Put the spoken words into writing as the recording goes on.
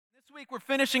week we're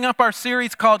finishing up our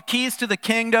series called Keys to the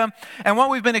Kingdom, and what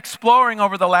we've been exploring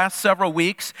over the last several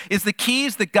weeks is the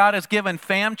keys that God has given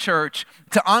Fam Church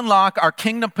to unlock our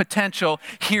kingdom potential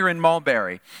here in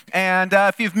Mulberry. And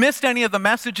if you've missed any of the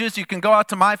messages, you can go out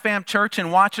to My Fam Church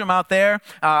and watch them out there.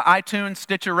 iTunes,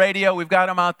 Stitcher Radio, we've got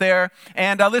them out there.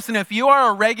 And listen, if you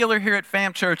are a regular here at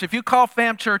Fam Church, if you call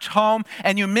Fam Church home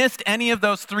and you missed any of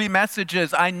those three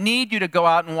messages, I need you to go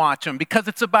out and watch them because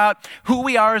it's about who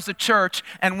we are as a church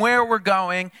and where we're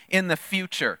going in the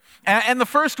future. And the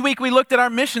first week we looked at our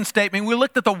mission statement. We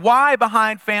looked at the why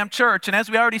behind Fam Church. And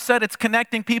as we already said, it's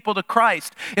connecting people to Christ.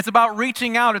 It's about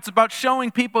reaching out. It's about showing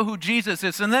people who Jesus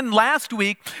is. And then last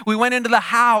week we went into the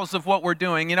hows of what we're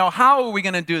doing. You know, how are we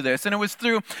going to do this? And it was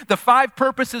through the 5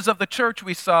 purposes of the church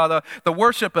we saw, the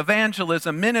worship,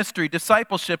 evangelism, ministry,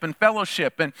 discipleship, and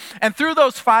fellowship. And through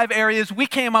those 5 areas, we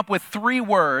came up with 3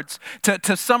 words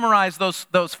to summarize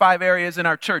those 5 areas in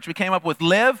our church. We came up with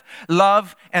live,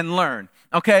 love, and learn.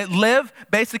 Okay, live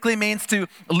basically means to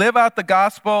live out the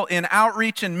gospel in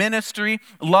outreach and ministry.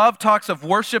 Love talks of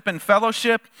worship and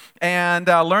fellowship. And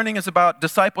learning is about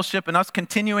discipleship and us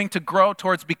continuing to grow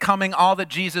towards becoming all that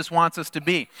Jesus wants us to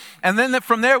be. And then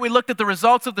from there, we looked at the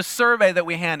results of the survey that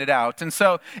we handed out. And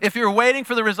so if you're waiting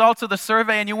for the results of the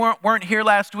survey and you weren't here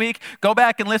last week, go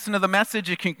back and listen to the message.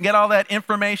 You can get all that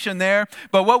information there.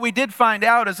 But what we did find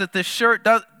out is that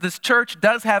this church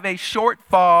does have a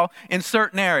shortfall in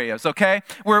certain areas, okay?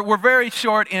 We're very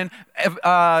short in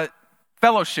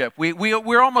fellowship.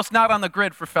 We're almost not on the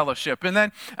grid for fellowship. And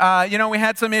then, we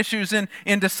had some issues in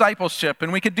discipleship,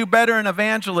 and we could do better in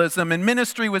evangelism, and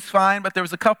ministry was fine, but there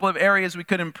was a couple of areas we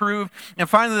could improve. And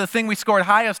finally, the thing we scored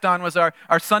highest on was our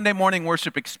Sunday morning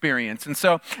worship experience. And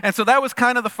so that was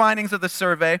kind of the findings of the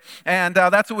survey, and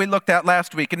that's what we looked at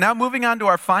last week. And now moving on to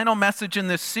our final message in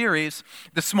this series,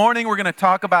 this morning we're going to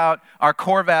talk about our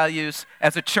core values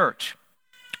as a church.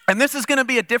 And this is going to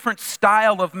be a different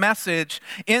style of message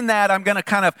in that I'm going to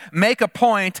kind of make a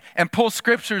point and pull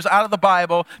scriptures out of the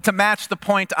Bible to match the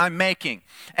point I'm making.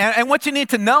 And what you need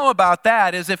to know about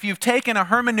that is if you've taken a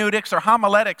hermeneutics or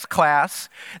homiletics class,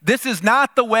 this is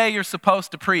not the way you're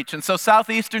supposed to preach. And so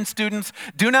Southeastern students,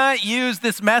 do not use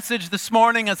this message this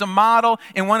morning as a model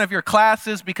in one of your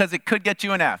classes because it could get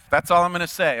you an F. That's all I'm going to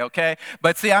say, okay?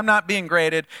 But see, I'm not being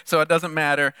graded, so it doesn't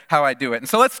matter how I do it. And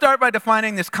so let's start by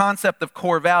defining this concept of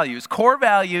core values. Core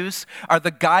values are the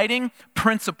guiding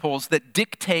principles that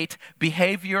dictate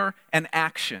behavior and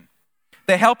action.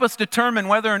 They help us determine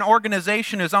whether an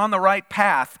organization is on the right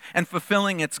path and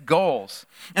fulfilling its goals.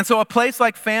 And so a place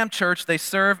like Fam Church, they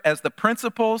serve as the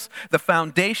principles, the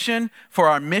foundation for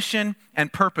our mission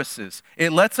and purposes.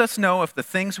 It lets us know if the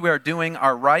things we are doing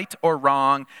are right or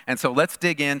wrong. And so let's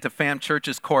dig into Fam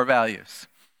Church's core values.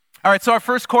 All right, so our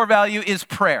first core value is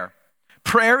prayer.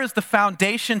 Prayer is the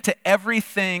foundation to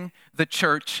everything the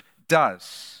church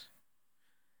does.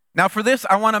 Now for this,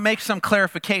 I want to make some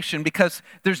clarification because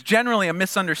there's generally a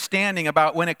misunderstanding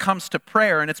about when it comes to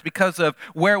prayer, and it's because of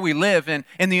where we live in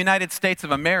the United States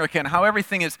of America and how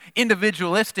everything is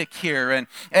individualistic here.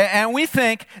 And we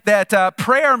think that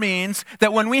prayer means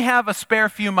that when we have a spare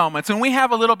few moments and we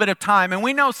have a little bit of time and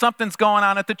we know something's going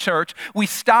on at the church, we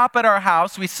stop at our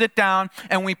house, we sit down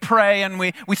and we pray and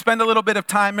we spend a little bit of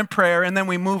time in prayer and then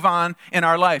we move on in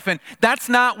our life. And that's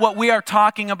not what we are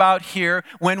talking about here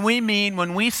when we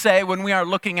say when we are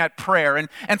looking at prayer.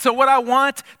 And so what I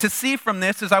want to see from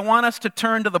this is I want us to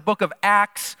turn to the book of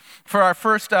Acts for our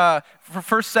first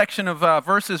section of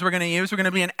verses we're going to use. We're going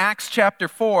to be in Acts chapter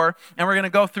 4, and we're going to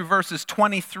go through verses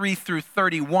 23 through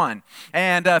 31.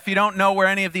 And if you don't know where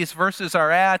any of these verses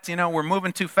are at, we're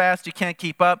moving too fast, you can't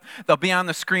keep up. They'll be on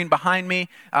the screen behind me,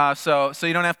 so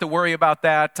you don't have to worry about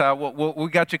that. We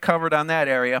got you covered on that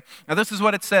area. Now this is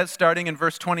what it says starting in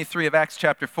verse 23 of Acts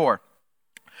chapter 4.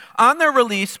 On their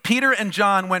release, Peter and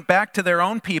John went back to their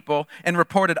own people and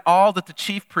reported all that the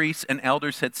chief priests and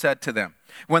elders had said to them.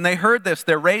 When they heard this,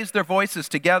 they raised their voices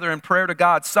together in prayer to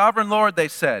God. Sovereign Lord, they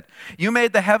said, you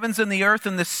made the heavens and the earth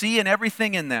and the sea and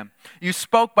everything in them. You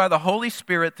spoke by the Holy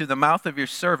Spirit through the mouth of your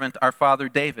servant, our father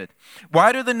David.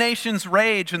 Why do the nations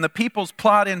rage and the peoples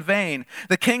plot in vain?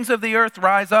 The kings of the earth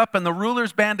rise up and the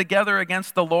rulers band together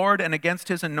against the Lord and against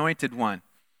his anointed one.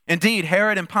 Indeed,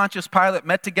 Herod and Pontius Pilate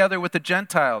met together with the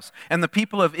Gentiles, and the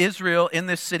people of Israel in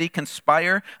this city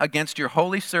conspire against your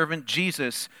holy servant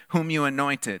Jesus, whom you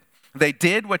anointed. They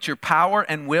did what your power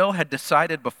and will had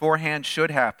decided beforehand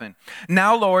should happen.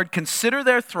 Now, Lord, consider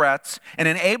their threats and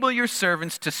enable your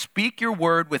servants to speak your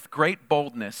word with great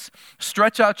boldness.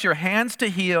 Stretch out your hands to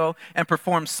heal and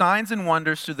perform signs and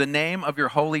wonders through the name of your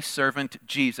holy servant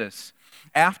Jesus.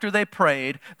 After they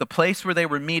prayed, the place where they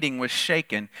were meeting was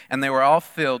shaken, and they were all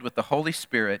filled with the Holy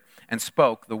Spirit and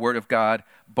spoke the word of God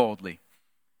boldly.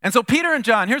 And so Peter and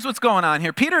John, here's what's going on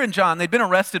here. Peter and John, they'd been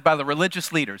arrested by the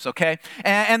religious leaders, okay?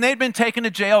 And they'd been taken to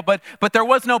jail, but there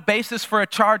was no basis for a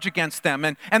charge against them.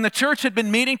 And the church had been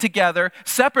meeting together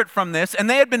separate from this, and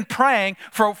they had been praying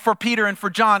for Peter and for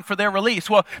John for their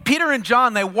release. Well, Peter and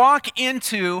John, they walk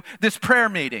into this prayer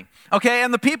meeting, okay?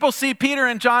 And the people see Peter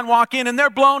and John walk in, and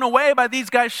they're blown away by these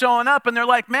guys showing up, and they're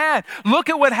like, man, look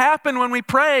at what happened when we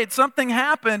prayed. Something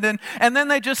happened. And then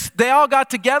they all got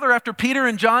together after Peter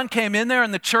and John came in there,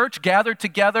 and the church gathered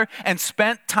together and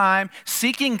spent time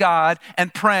seeking God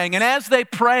and praying. And as they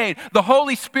prayed, the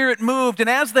Holy Spirit moved. And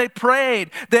as they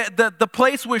prayed, the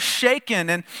place was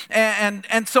shaken.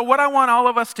 And so what I want all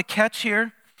of us to catch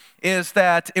here is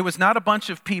that it was not a bunch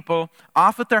of people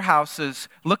off at their houses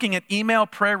looking at email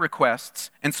prayer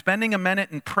requests and spending a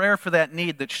minute in prayer for that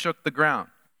need that shook the ground.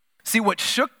 See, what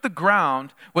shook the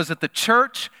ground was that the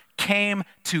church came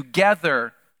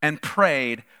together and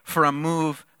prayed for a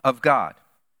move of God.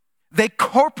 They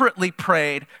corporately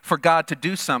prayed for God to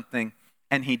do something,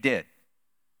 and he did.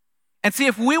 And see,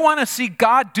 if we want to see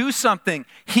God do something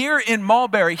here in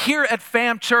Mulberry, here at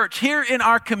Fam Church, here in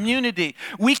our community,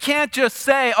 we can't just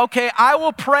say, okay, I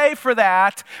will pray for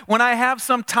that when I have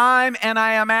some time and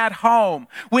I am at home.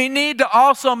 We need to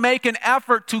also make an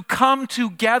effort to come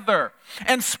together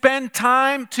and spend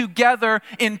time together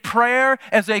in prayer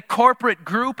as a corporate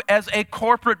group, as a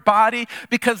corporate body,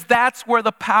 because that's where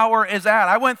the power is at.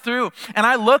 I went through and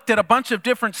I looked at a bunch of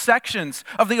different sections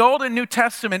of the Old and New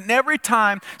Testament, and every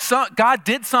time God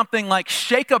did something like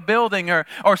shake a building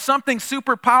or something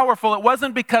super powerful, it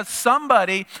wasn't because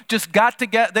somebody just got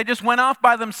together, they just went off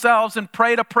by themselves and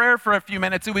prayed a prayer for a few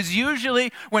minutes. It was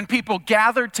usually when people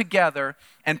gathered together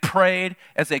and prayed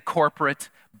as a corporate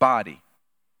body.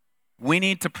 We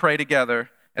need to pray together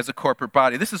as a corporate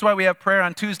body. This is why we have prayer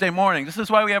on Tuesday mornings. This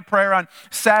is why we have prayer on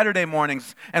Saturday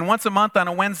mornings and once a month on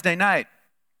a Wednesday night.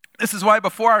 This is why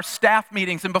before our staff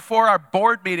meetings and before our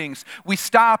board meetings, we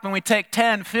stop and we take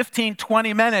 10, 15,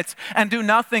 20 minutes and do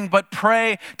nothing but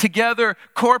pray together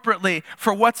corporately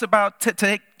for what's about to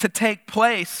take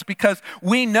place, because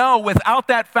we know without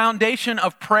that foundation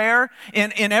of prayer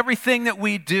in everything that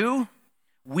we do,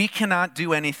 we cannot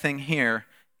do anything here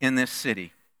in this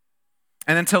city.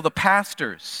 And until the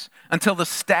pastors, until the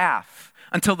staff,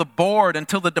 until the board,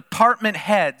 until the department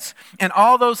heads, and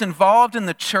all those involved in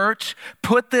the church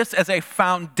put this as a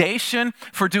foundation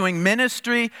for doing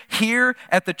ministry here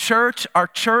at the church, our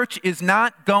church is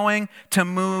not going to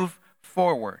move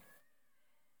forward.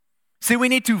 See, we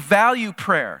need to value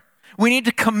prayer. We need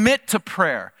to commit to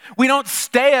prayer. We don't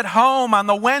stay at home on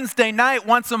the Wednesday night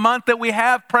once a month that we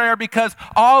have prayer because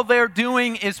all they're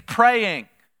doing is praying.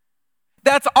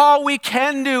 That's all we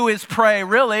can do is pray,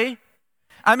 really.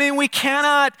 I mean, we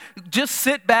cannot just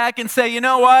sit back and say, you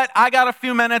know what, I got a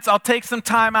few minutes, I'll take some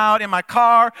time out in my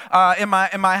car, in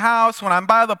my house, when I'm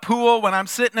by the pool, when I'm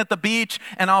sitting at the beach,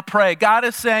 and I'll pray. God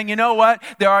is saying, you know what,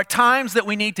 there are times that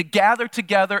we need to gather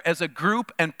together as a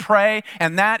group and pray,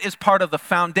 and that is part of the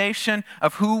foundation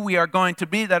of who we are going to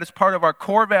be. That is part of our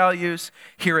core values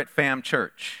here at Fam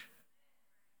Church.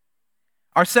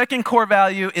 Our second core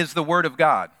value is the Word of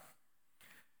God.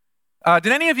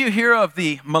 Did any of you hear of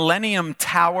the Millennium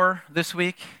Tower this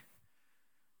week?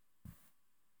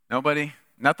 Nobody?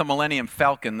 Not the Millennium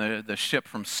Falcon, the ship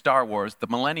from Star Wars, the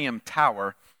Millennium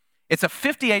Tower. It's a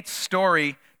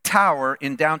 58-story tower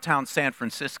in downtown San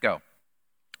Francisco.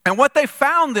 And what they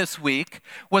found this week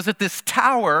was that this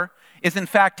tower is in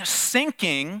fact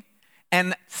sinking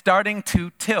and starting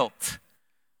to tilt.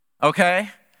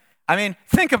 Okay? I mean,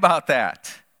 think about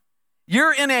that.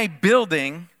 You're in a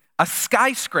building, a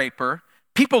skyscraper,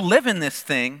 people live in this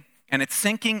thing, and it's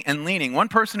sinking and leaning. One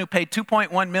person who paid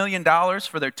 $2.1 million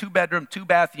for their 2-bedroom,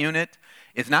 2-bath unit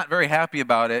is not very happy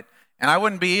about it, and I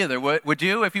wouldn't be either. Would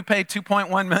you, if you paid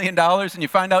 $2.1 million and you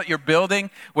find out your building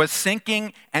was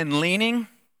sinking and leaning?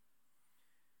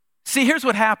 See, here's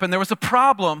what happened. There was a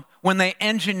problem when they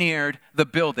engineered the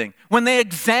building. When they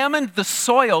examined the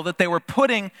soil that they were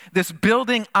putting this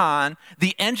building on,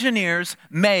 the engineers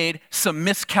made some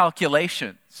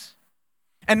miscalculations.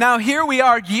 And now here we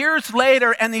are years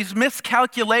later, and these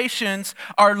miscalculations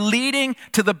are leading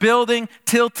to the building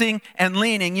tilting and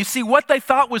leaning. You see, what they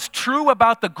thought was true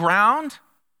about the ground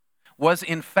was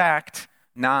in fact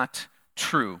not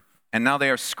true. And now they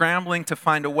are scrambling to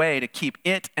find a way to keep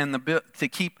it and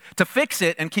to fix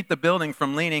it and keep the building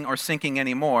from leaning or sinking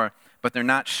anymore, but they're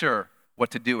not sure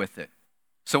what to do with it.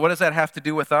 So what does that have to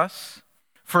do with us?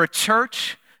 For a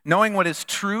church, knowing what is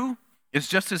true is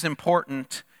just as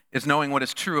important is knowing what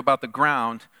is true about the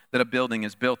ground that a building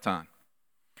is built on.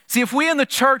 See, if we in the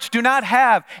church do not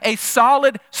have a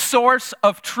solid source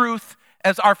of truth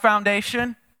as our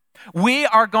foundation, we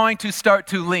are going to start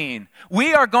to lean.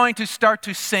 We are going to start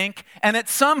to sink, and at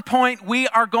some point we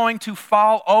are going to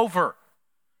fall over.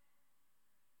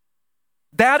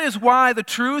 That is why the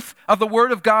truth of the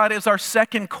Word of God is our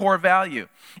second core value.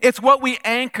 It's what we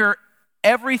anchor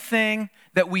everything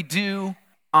that we do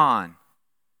on.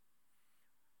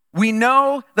 We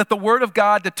know that the Word of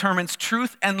God determines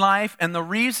truth and life, and the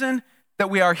reason that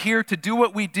we are here to do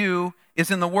what we do is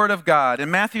in the Word of God.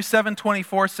 And Matthew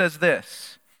 7:24 says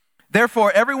this,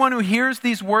 "Therefore, everyone who hears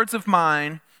these words of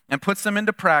mine and puts them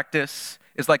into practice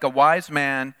is like a wise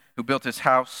man who built his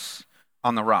house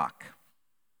on the rock."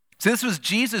 So this was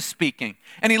Jesus speaking,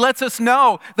 and he lets us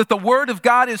know that the Word of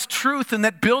God is truth and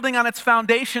that building on its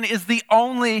foundation is the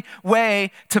only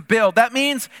way to build. That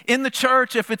means in the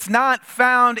church, if it's not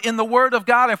found in the Word of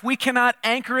God, if we cannot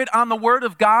anchor it on the Word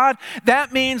of God,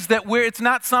 that means that it's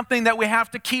not something that we have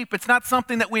to keep. It's not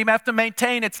something that we have to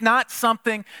maintain. It's not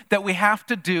something that we have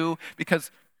to do,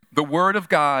 because the Word of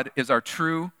God is our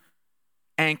true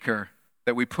anchor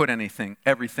that we put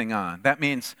everything on. That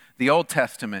means the Old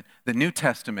Testament, the New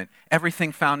Testament,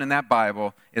 everything found in that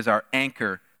Bible is our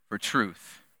anchor for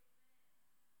truth.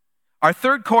 Our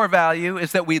third core value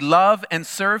is that we love and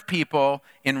serve people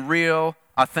in real,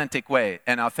 authentic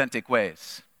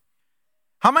ways.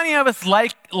 How many of us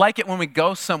like it when we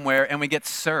go somewhere and we get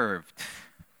served?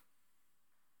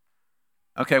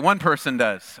 Okay, one person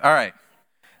does. All right.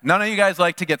 None of you guys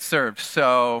like to get served,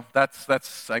 so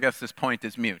that's I guess this point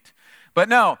is mute. But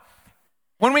no,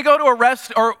 when we go to a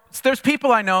or there's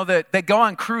people I know that they go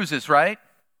on cruises, right?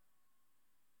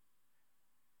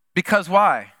 Because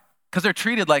why? Because they're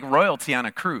treated like royalty on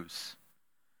a cruise.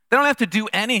 They don't have to do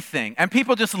anything, and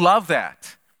people just love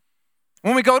that.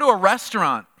 When we go to a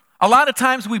restaurant, a lot of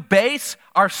times we base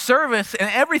our service and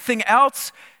everything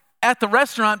else at the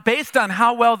restaurant based on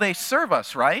how well they serve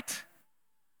us, right?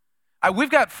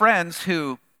 We've got friends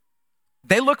who,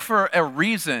 they look for a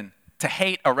reason to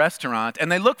hate a restaurant,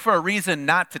 and they look for a reason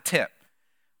not to tip.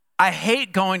 I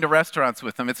hate going to restaurants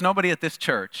with them. It's nobody at this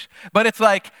church. But it's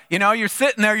like, you're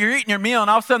sitting there, you're eating your meal, and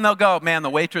all of a sudden they'll go, "Man, the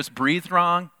waitress breathed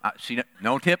wrong.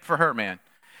 No tip for her, man."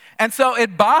 And so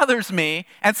it bothers me.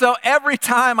 And so every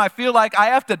time I feel like I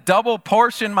have to double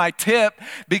portion my tip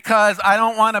because I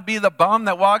don't want to be the bum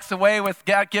that walks away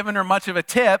without giving her much of a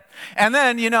tip. And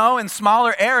then, in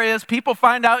smaller areas, people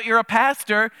find out you're a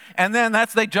pastor, and then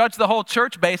they judge the whole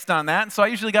church based on that. And so I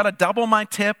usually got to double my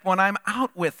tip when I'm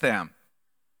out with them.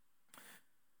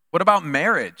 What about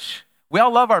marriage? We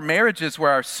all love our marriages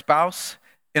where our spouse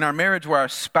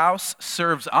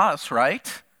serves us,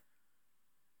 right?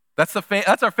 That's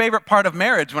our favorite part of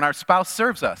marriage, when our spouse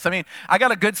serves us. I mean, I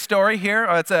got a good story here.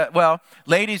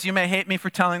 Ladies, you may hate me for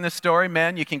telling this story.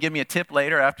 Men, you can give me a tip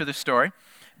later after the story.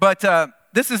 But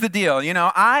this is the deal.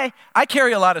 I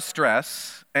carry a lot of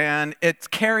stress, and it's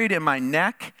carried in my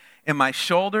neck, in my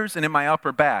shoulders, and in my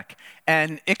upper back.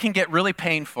 And it can get really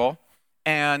painful.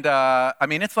 And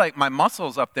it's like my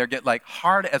muscles up there get like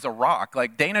hard as a rock.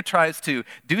 Like Dana tries to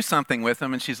do something with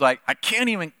them, and she's like, "I can't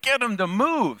even get them to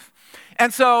move."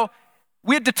 And so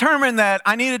we had determined that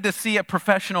I needed to see a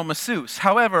professional masseuse.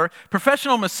 However,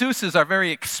 professional masseuses are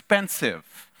very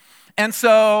expensive. And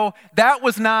so that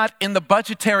was not in the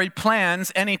budgetary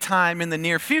plans anytime in the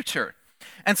near future.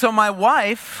 And so my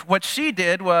wife, what she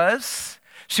did was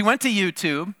she went to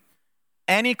YouTube.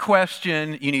 Any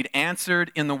question you need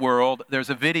answered in the world, there's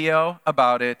a video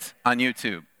about it on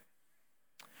YouTube.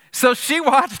 So she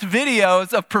watched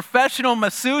videos of professional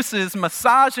masseuses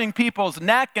massaging people's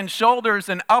neck and shoulders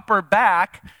and upper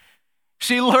back.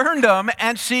 She learned them,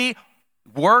 and she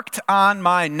worked on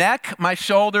my neck, my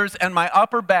shoulders, and my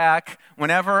upper back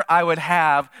whenever I would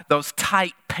have those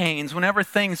tight pains, whenever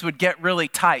things would get really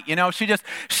tight.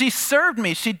 She served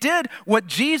me. She did what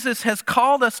Jesus has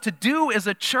called us to do as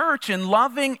a church in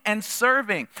loving and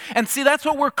serving. And see, that's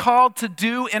what we're called to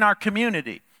do in our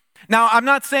community. Now, I'm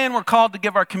not saying we're called to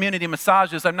give our community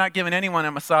massages. I'm not giving anyone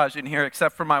a massage in here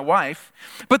except for my wife.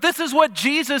 But this is what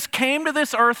Jesus came to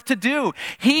this earth to do.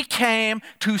 He came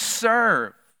to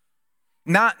serve.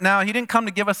 Now, he didn't come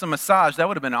to give us a massage. That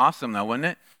would have been awesome, though, wouldn't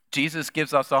it? Jesus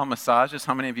gives us all massages.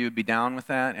 How many of you would be down with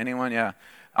that? Anyone? Yeah.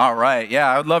 All right. Yeah,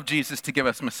 I would love Jesus to give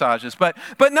us massages. But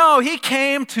no, he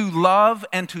came to love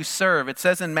and to serve. It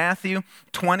says in Matthew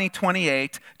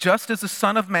 20:28, "Just as the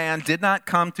Son of Man did not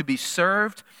come to be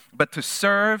served, but to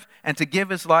serve and to give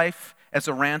his life as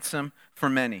a ransom for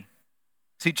many."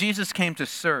 See, Jesus came to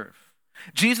serve.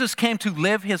 Jesus came to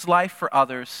live his life for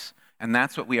others, and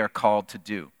that's what we are called to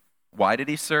do. Why did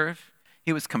he serve?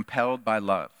 He was compelled by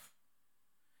love.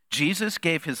 Jesus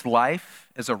gave his life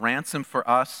as a ransom for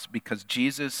us because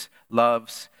Jesus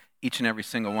loves each and every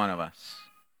single one of us.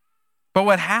 But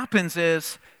what happens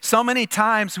is, so many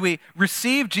times we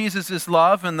receive Jesus'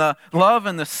 love and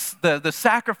the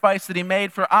sacrifice that he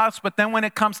made for us, but then when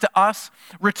it comes to us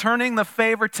returning the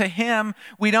favor to him,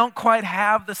 we don't quite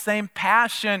have the same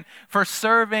passion for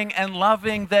serving and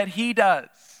loving that he does.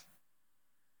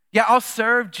 Yeah, I'll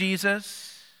serve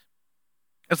Jesus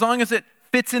as long as it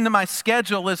fits into my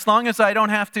schedule, as long as I don't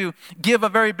have to give a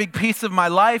very big piece of my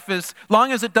life, as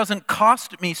long as it doesn't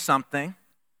cost me something.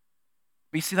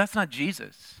 But you see, that's not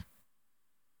Jesus.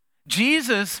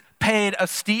 Jesus paid a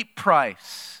steep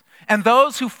price. And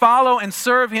those who follow and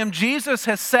serve him, Jesus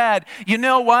has said, you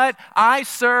know what? I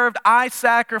served, I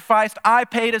sacrificed, I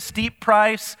paid a steep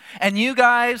price. And you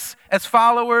guys, as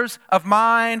followers of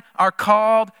mine, are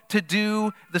called to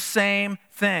do the same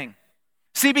thing.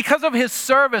 See, because of his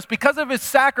service, because of his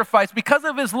sacrifice, because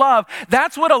of his love,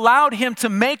 that's what allowed him to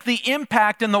make the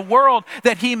impact in the world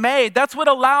that he made. That's what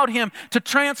allowed him to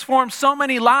transform so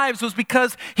many lives, was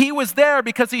because he was there,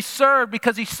 because he served,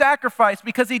 because he sacrificed,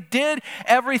 because he did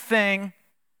everything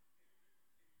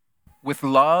with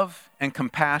love and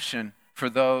compassion for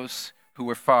those who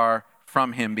were far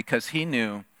from him, because he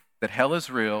knew that hell is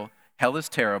real, hell is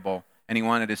terrible, and he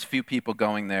wanted as few people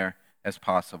going there as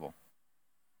possible.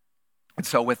 And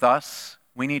so with us,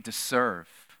 we need to serve.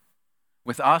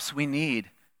 With us, we need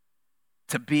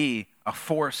to be a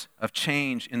force of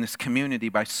change in this community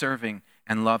by serving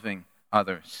and loving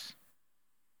others.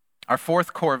 Our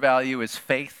fourth core value is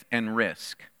faith and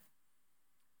risk.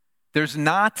 There's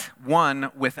not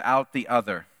one without the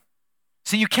other.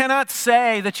 See, you cannot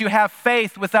say that you have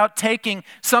faith without taking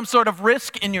some sort of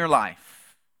risk in your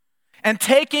life. And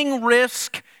taking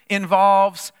risk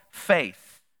involves faith.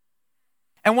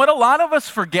 And what a lot of us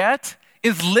forget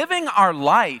is living our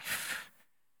life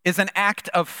is an act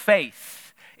of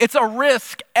faith. It's a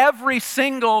risk every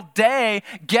single day,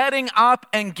 getting up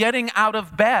and getting out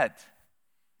of bed.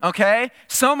 Okay?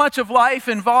 So much of life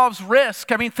involves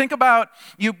risk. I mean, think about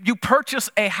you purchase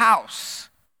a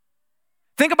house.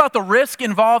 Think about the risk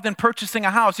involved in purchasing a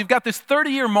house. You've got this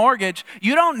 30-year mortgage.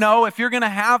 You don't know if you're going to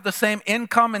have the same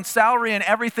income and salary and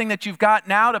everything that you've got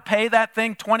now to pay that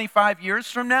thing 25 years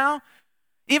from now.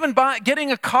 Even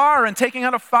getting a car and taking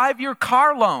out a 5-year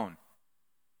car loan.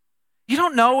 You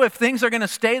don't know if things are going to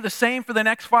stay the same for the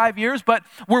next 5 years, but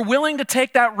we're willing to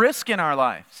take that risk in our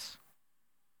lives.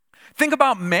 Think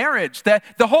about marriage. That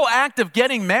the whole act of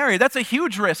getting married, that's a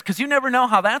huge risk because you never know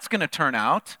how that's going to turn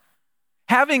out.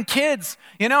 Having kids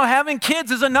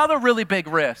is another really big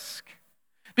risk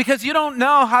because you don't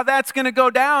know how that's going to go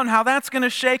down, how that's going to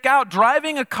shake out.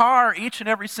 Driving a car each and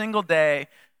every single day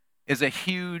is a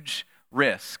huge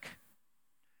risk.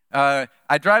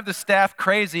 I drive the staff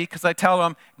crazy because I tell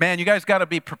them, man, you guys got to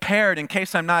be prepared in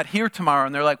case I'm not here tomorrow.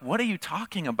 And they're like, what are you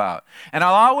talking about? And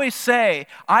I'll always say,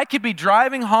 I could be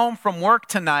driving home from work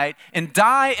tonight and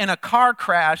die in a car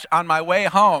crash on my way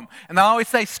home. And I'll always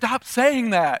say, stop saying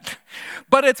that.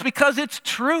 But it's because it's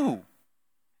true.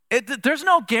 There's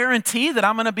no guarantee that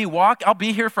I'm going to I'll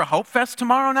be here for Hope Fest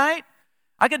tomorrow night.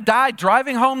 I could die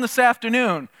driving home this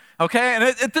afternoon. Okay, and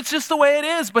it's just the way it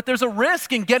is, but there's a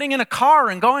risk in getting in a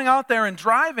car and going out there and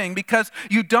driving because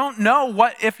you don't know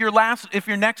if your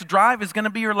next drive is going to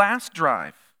be your last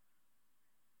drive.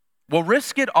 We'll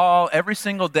risk it all every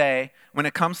single day when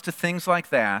it comes to things like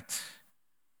that,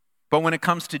 but when it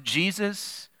comes to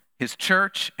Jesus, his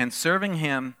church, and serving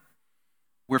him,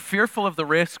 we're fearful of the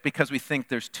risk because we think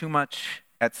there's too much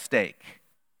at stake.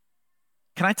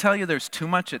 Can I tell you there's too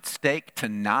much at stake to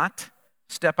not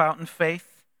step out in faith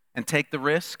and take the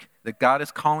risk that God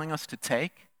is calling us to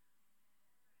take?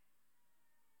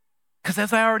 Because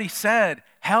as I already said,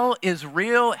 hell is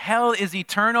real, hell is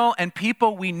eternal, and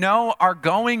people we know are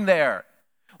going there.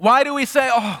 Why do we say,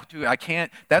 oh, dude, I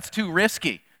can't, that's too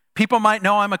risky. People might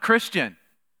know I'm a Christian.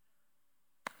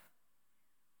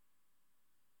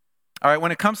 All right,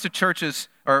 when it comes to churches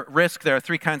or risk, there are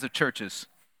three kinds of churches.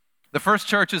 The first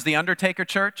church is the undertaker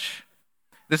church.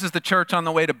 This is the church on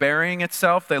the way to burying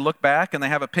itself. They look back and they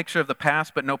have a picture of the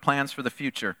past but no plans for the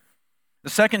future. The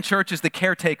second church is the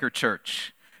caretaker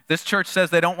church. This church says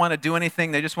they don't want to do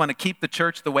anything. They just want to keep the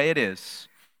church the way it is.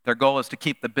 Their goal is to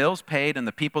keep the bills paid and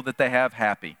the people that they have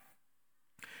happy.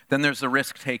 Then there's the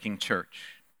risk-taking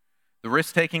church. The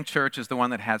risk-taking church is the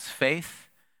one that has faith,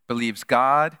 believes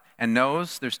God, and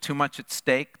knows there's too much at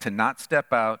stake to not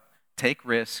step out, take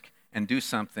risk, and do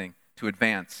something to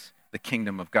advance the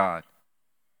kingdom of God.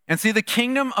 And see, the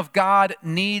kingdom of God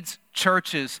needs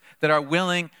churches that are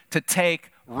willing to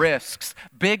take risks,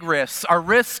 big risks. Are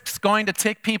risks going to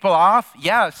tick people off?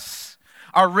 Yes.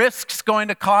 Are risks going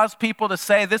to cause people to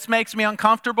say, this makes me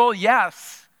uncomfortable?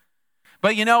 Yes.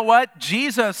 But you know what?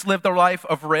 Jesus lived a life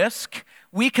of risk.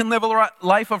 We can live a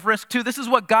life of risk too. This is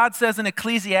what God says in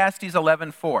Ecclesiastes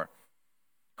 11:4.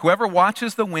 Whoever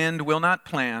watches the wind will not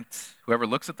plant. Whoever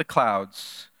looks at the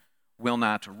clouds will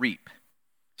not reap.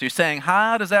 So you're saying,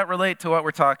 how does that relate to what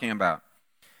we're talking about?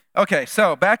 Okay,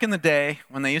 so back in the day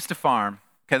when they used to farm,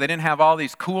 they didn't have all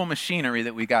these cool machinery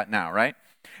that we got now, right?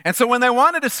 And so when they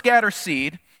wanted to scatter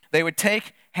seed, they would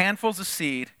take handfuls of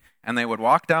seed and they would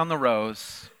walk down the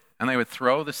rows and they would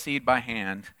throw the seed by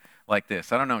hand like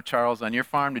this. I don't know, Charles, on your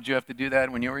farm, did you have to do that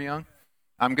when you were young?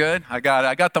 I'm good? I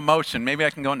got the motion. Maybe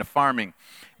I can go into farming.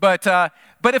 But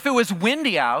if it was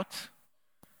windy out,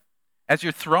 as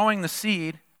you're throwing the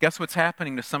seed, guess what's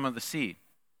happening to some of the seed?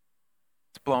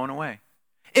 It's blown away.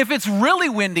 If it's really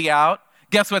windy out,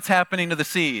 guess what's happening to the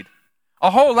seed?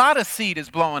 A whole lot of seed is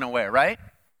blowing away, right?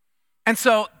 And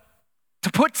so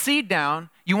to put seed down,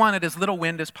 you want it as little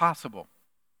wind as possible.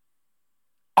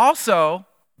 Also,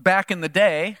 back in the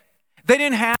day, they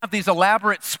didn't have these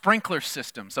elaborate sprinkler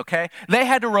systems, okay? They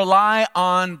had to rely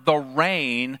on the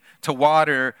rain to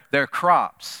water their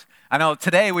crops. I know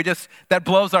today that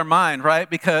blows our mind, right?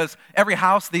 Because every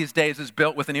house these days is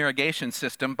built with an irrigation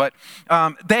system, but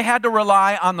they had to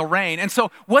rely on the rain. And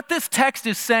so what this text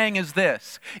is saying is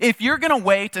this: if you're going to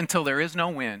wait until there is no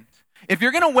wind, if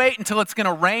you're going to wait until it's going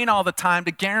to rain all the time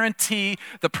to guarantee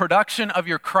the production of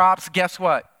your crops, guess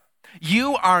what?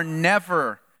 You are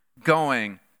never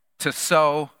going to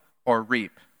sow or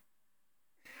reap.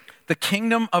 The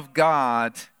kingdom of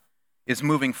God is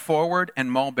moving forward in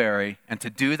Mulberry, and to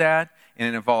do that, it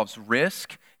involves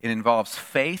risk, it involves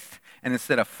faith, and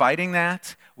instead of fighting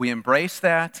that, we embrace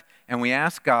that, and we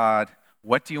ask God,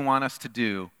 what do you want us to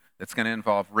do that's going to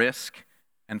involve risk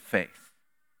and faith?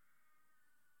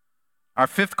 Our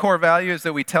fifth core value is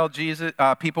that we tell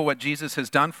people what Jesus has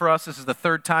done for us. This is the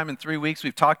third time in 3 weeks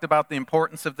we've talked about the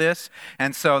importance of this,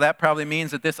 and so that probably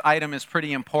means that this item is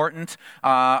pretty important.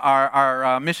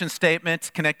 Our mission statement,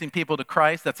 connecting people to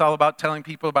Christ, that's all about telling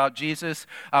people about Jesus.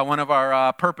 One of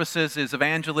our purposes is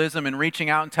evangelism and reaching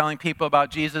out and telling people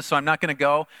about Jesus, so I'm not going to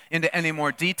go into any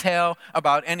more detail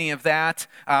about any of that,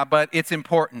 but it's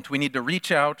important. We need to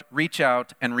reach out,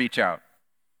 and reach out.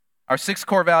 Our sixth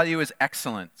core value is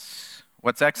excellence.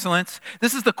 What's excellence?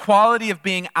 This is the quality of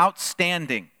being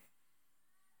outstanding.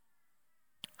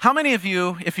 How many of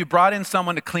you, if you brought in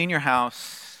someone to clean your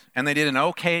house and they did an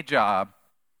okay job,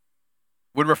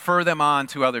 would refer them on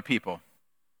to other people?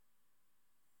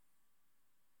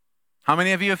 How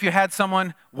many of you, if you had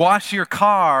someone wash your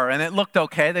car and it looked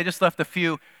okay, they just left a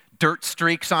few dirt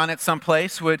streaks on it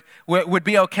someplace, would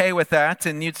be okay with that,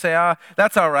 and you'd say,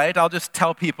 that's all right, I'll just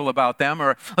tell people about them?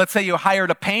 Or let's say you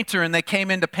hired a painter and they came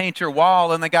in to paint your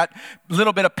wall and they got a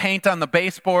little bit of paint on the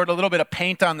baseboard, a little bit of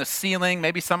paint on the ceiling,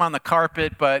 maybe some on the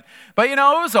carpet, but it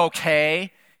was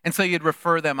okay, and so you'd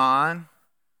refer them on.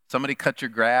 Somebody cut your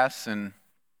grass and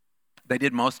they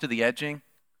did most of the edging.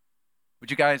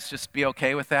 Would you guys just be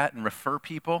okay with that and refer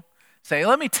people? Say,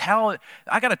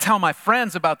 I got to tell my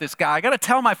friends about this guy. I got to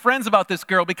tell my friends about this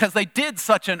girl because they did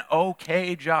such an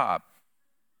okay job.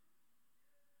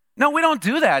 No, we don't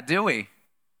do that, do we?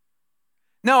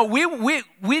 No,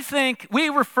 we think we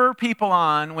refer people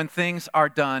on when things are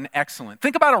done excellent.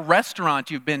 Think about a restaurant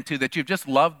you've been to that you've just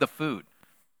loved the food.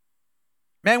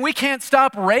 Man, we can't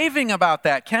stop raving about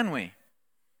that, can we?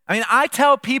 I mean, I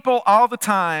tell people all the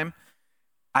time,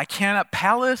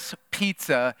 Palace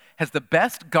Pizza has the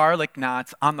best garlic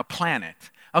knots on the planet.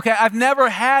 Okay, I've never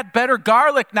had better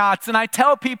garlic knots, and I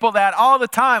tell people that all the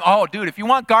time. Oh, dude, if you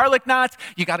want garlic knots,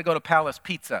 you got to go to Palace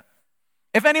Pizza.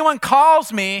 If anyone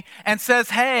calls me and says,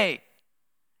 hey,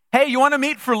 you want to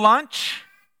meet for lunch?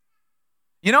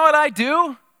 You know what I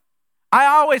do? I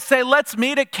always say, let's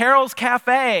meet at Carol's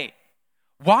Cafe.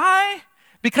 Why?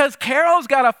 Because Carol's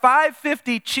got a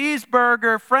 $5.50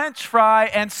 cheeseburger, French fry,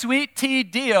 and sweet tea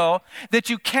deal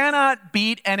that you cannot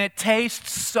beat, and it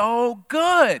tastes so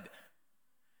good.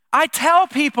 I tell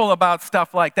people about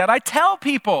stuff like that. I tell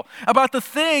people about the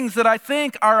things that I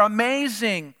think are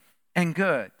amazing and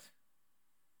good.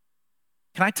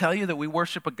 Can I tell you that we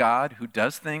worship a God who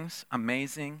does things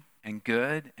amazing and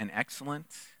good and excellent?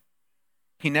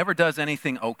 He never does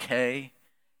anything okay.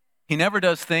 He never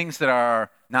does things that are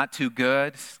not too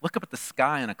good. Look up at the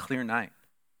sky on a clear night.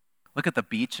 Look at the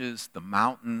beaches, the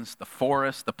mountains, the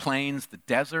forests, the plains, the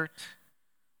desert.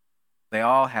 They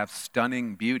all have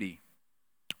stunning beauty.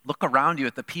 Look around you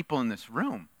at the people in this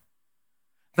room.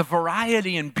 The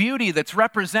variety and beauty that's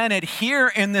represented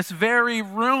here in this very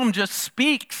room just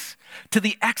speaks to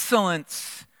the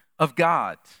excellence of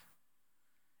God.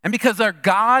 And because our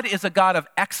God is a God of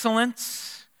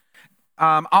excellence,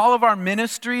 all of our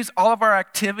ministries, all of our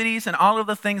activities, and all of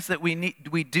the things that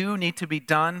we do need to be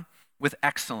done with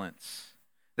excellence.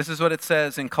 This is what it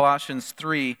says in Colossians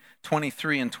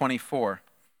 3:23 and 24.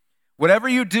 Whatever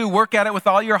you do, work at it with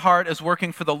all your heart as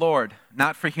working for the Lord,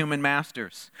 not for human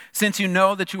masters. Since you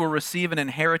know that you will receive an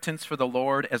inheritance for the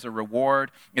Lord as a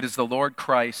reward, it is the Lord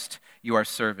Christ you are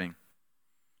serving.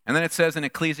 And then it says in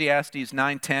Ecclesiastes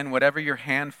 9:10, whatever your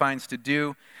hand finds to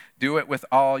do, do it with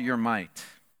all your might.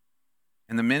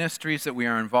 In the ministries that we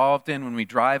are involved in, when we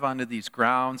drive onto these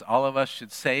grounds, all of us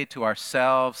should say to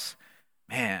ourselves,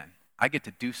 man, I get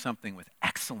to do something with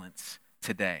excellence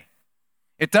today.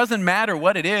 It doesn't matter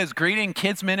what it is, greeting,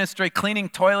 kids ministry, cleaning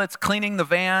toilets, cleaning the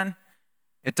van.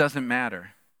 It doesn't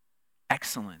matter.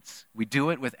 Excellence. We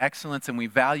do it with excellence, and we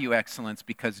value excellence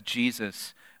because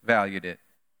Jesus valued it.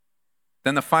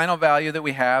 Then the final value that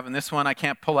we have, and this one I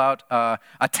can't pull out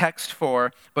a text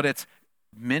for, but it's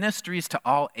ministries to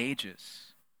all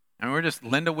ages. And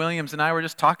Linda Williams and I were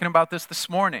just talking about this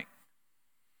morning.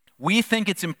 We think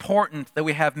it's important that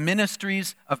we have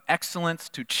ministries of excellence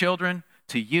to children,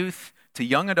 to youth, to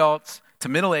young adults, to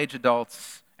middle-aged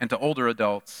adults, and to older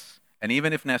adults, and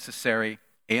even if necessary,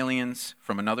 aliens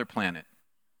from another planet.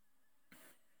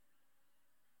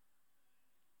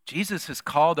 Jesus has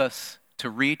called us to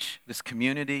reach this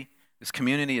community. This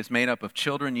community is made up of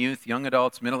children, youth, young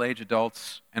adults, middle-aged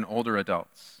adults, and older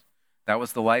adults. That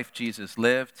was the life Jesus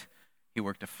lived. He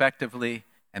worked effectively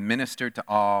and ministered to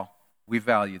all. We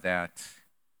value that,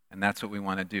 and that's what we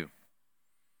want to do.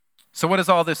 So what does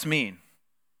all this mean?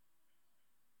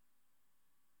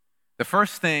 The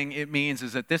first thing it means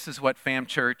is that this is what Fam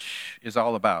Church is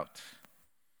all about.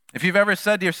 If you've ever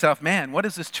said to yourself, man, what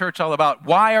is this church all about?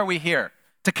 Why are we here?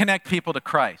 To connect people to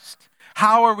Christ.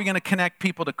 How are we going to connect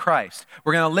people to Christ?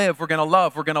 We're going to live, we're going to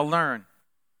love, we're going to learn.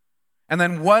 And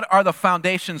then what are the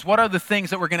foundations? What are the things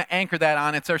that we're going to anchor that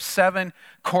on? It's our 7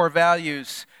 core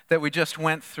values that we just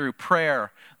went through.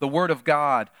 Prayer, the Word of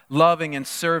God, loving and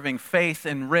serving, faith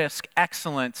and risk,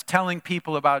 excellence, telling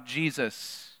people about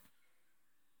Jesus,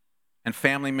 and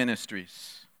family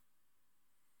ministries.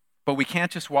 But we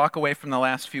can't just walk away from the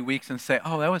last few weeks and say,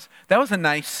 oh, that was a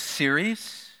nice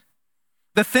series.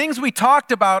 The things we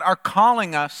talked about are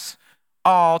calling us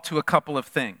all to a couple of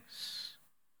things.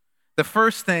 The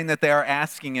first thing that they are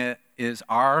asking it is,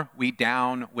 are we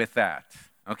down with that?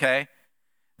 Okay?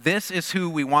 This is who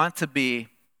we want to be,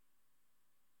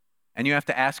 and you have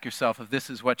to ask yourself if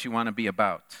this is what you want to be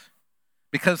about.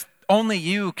 Because only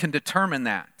you can determine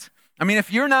that. I mean,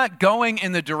 if you're not going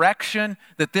in the direction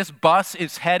that this bus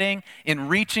is heading in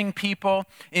reaching people,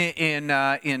 in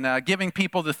giving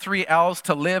people the 3 L's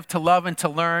to live, to love, and to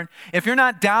learn, if you're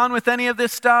not down with any of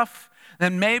this stuff,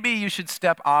 then maybe you should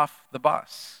step off the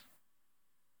bus.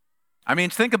 I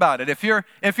mean, think about it. If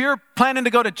you're planning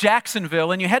to go to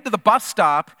Jacksonville and you head to the bus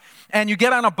stop and you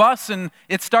get on a bus and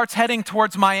it starts heading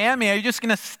towards Miami, are you just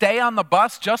going to stay on the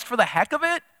bus just for the heck of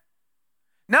it?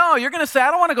 No, you're going to say,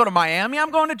 I don't want to go to Miami, I'm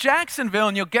going to Jacksonville,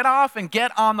 and you'll get off and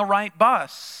get on the right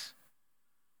bus.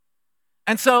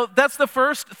 And so that's the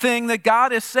first thing that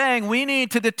God is saying. We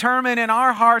need to determine in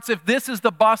our hearts if this is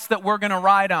the bus that we're going to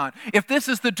ride on, if this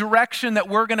is the direction that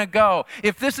we're going to go,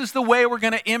 if this is the way we're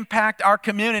going to impact our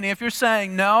community. If you're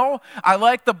saying, no, I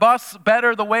like the bus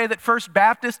better the way that First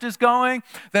Baptist is going,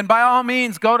 then by all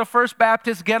means, go to First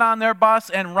Baptist, get on their bus,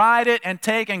 and ride it and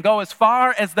take and go as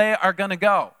far as they are going to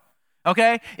go.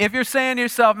 Okay? If you're saying to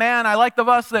yourself, man, I like the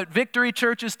bus that Victory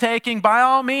Church is taking, by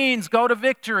all means, go to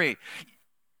Victory.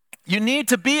 You need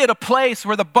to be at a place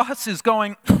where the bus is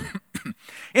going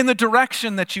in the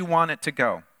direction that you want it to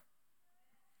go.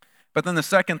 But then the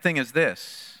second thing is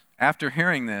this. After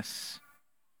hearing this,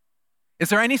 is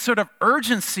there any sort of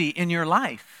urgency in your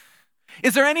life?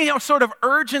 Is there any sort of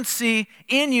urgency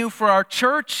in you for our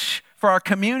church, for our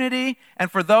community,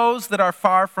 and for those that are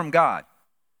far from God?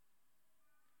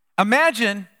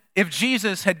 Imagine if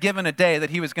Jesus had given a day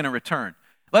that he was going to return.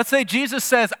 Let's say Jesus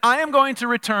says, I am going to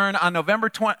return on November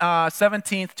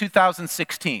 17th,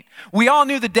 2016. We all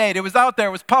knew the date. It was out there.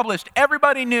 It was published.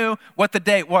 Everybody knew what the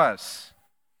date was.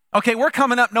 Okay, we're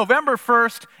coming up. November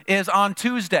 1st is on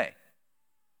Tuesday.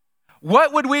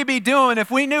 What would we be doing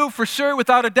if we knew for sure,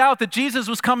 without a doubt, that Jesus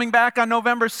was coming back on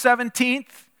November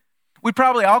 17th? We'd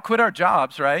probably all quit our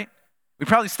jobs, right? We'd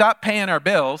probably stop paying our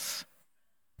bills.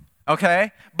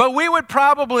 Okay? But we would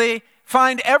probably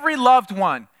find every loved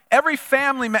one, every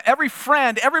family, every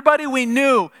friend, everybody we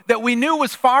knew that we knew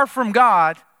was far from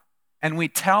God, and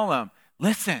we'd tell them,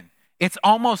 listen, it's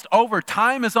almost over.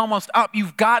 Time is almost up.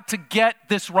 You've got to get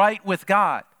this right with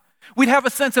God. We'd have a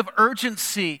sense of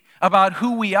urgency about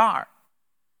who we are.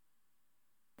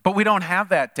 But we don't have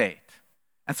that date.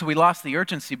 And so we lost the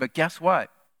urgency. But guess what?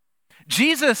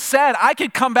 Jesus said, I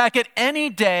could come back at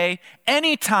any day,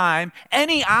 any time,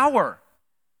 any hour.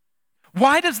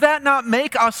 Why does that not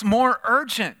make us more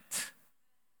urgent?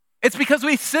 It's because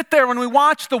we sit there when we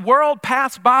watch the world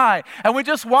pass by and we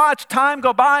just watch time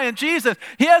go by, and Jesus,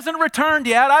 he hasn't returned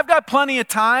yet. I've got plenty of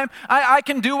time. I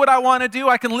can do what I want to do.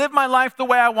 I can live my life the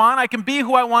way I want. I can be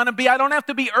who I want to be. I don't have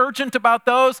to be urgent about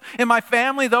those in my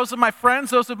family, those of my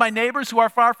friends, those of my neighbors who are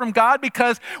far from God,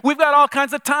 because we've got all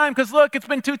kinds of time. Because look, it's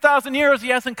been 2,000 years. He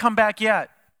hasn't come back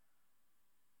yet.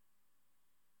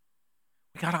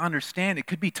 We got to understand it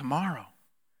could be tomorrow.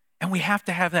 And we have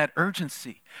to have that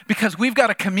urgency because we've got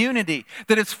a community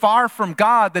that is far from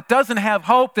God, that doesn't have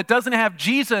hope, that doesn't have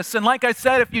Jesus. And like I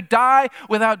said, if you die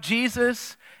without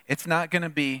Jesus, it's not going to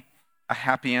be a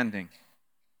happy ending.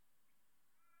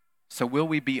 So will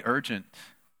we be urgent?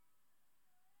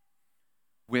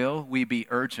 Will we be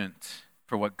urgent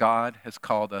for what God has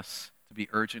called us to be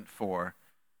urgent for?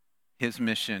 His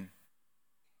mission,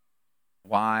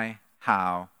 why,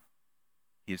 how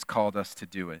He has called us to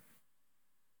do it.